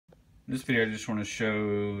In this video, I just want to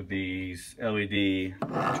show these LED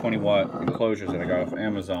 20-watt enclosures that I got off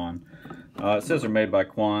Amazon. It says they're made by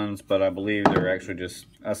QUANS, but I believe they're actually just,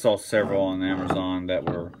 I saw several on Amazon that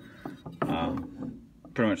were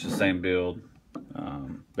pretty much the same build.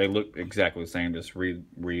 They look exactly the same, just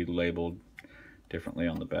relabeled differently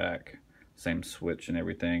on the back. Same switch and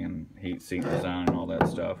everything, and heat sink design and all that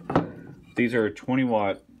stuff. These are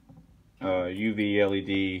 20-watt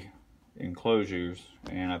UV LED enclosures,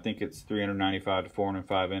 and I think it's 395 to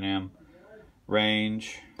 405 nm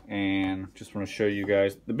range. And just want to show you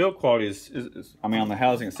guys the build quality is I mean, on the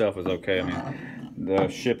housing itself is okay. I mean, the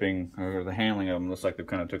shipping or the handling of them looks like they've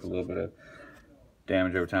kind of took a little bit of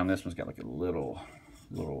damage over time. This one's got like a little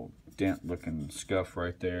dent looking scuff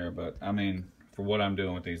right there, but I mean, for what I'm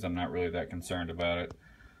doing with these, I'm not really that concerned about it.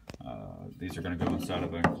 These are going to go inside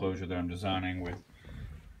of an enclosure that I'm designing with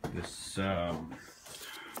this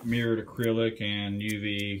mirrored acrylic and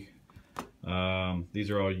UV. These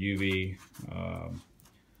are all UV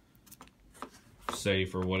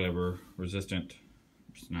safe or whatever, resistant.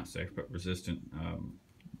 It's not safe, but resistant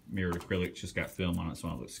mirrored acrylic. Just got film on it, so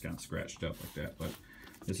it looks kind of scratched up like that. But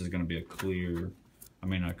this is going to be a clear, I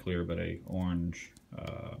mean not clear, but a orange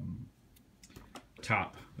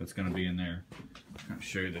top that's going to be in there. I'm going to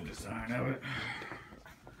show you the design of it.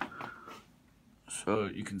 So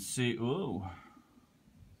you can see, ooh,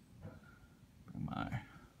 bring my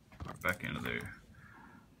back into there.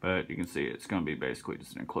 But you can see it's going to be basically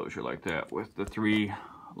just an enclosure like that with the 3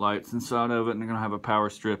 lights inside of it, and they're going to have a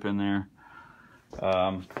power strip in there.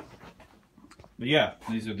 But yeah,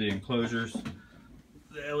 these are the enclosures.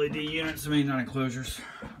 The LED units, I mean not enclosures.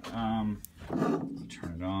 Turn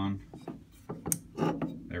it on.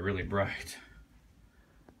 They're really bright.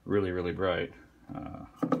 Really bright.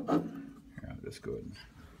 Here, I'll just go ahead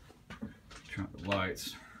and turn on the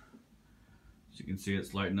lights. As you can see,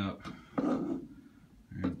 it's lighting up.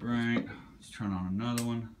 Very bright. Let's turn on another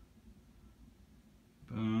one.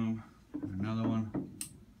 Boom. Another one.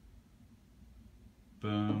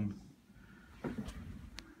 Boom.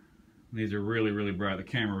 These are really bright. The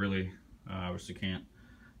camera really obviously can't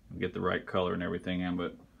get the right color and everything in,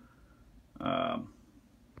 but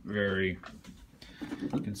very,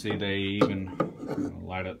 you can see they even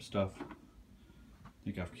light up stuff. I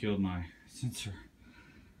think I've killed my sensor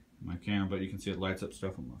in my camera, but you can see it lights up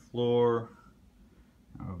stuff on the floor.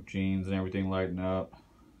 Jeans and everything lighting up.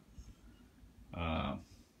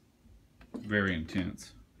 Very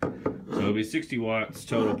intense. So it'll be 60 watts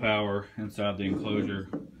total power inside the enclosure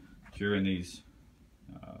during these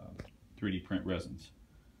 3D print resins.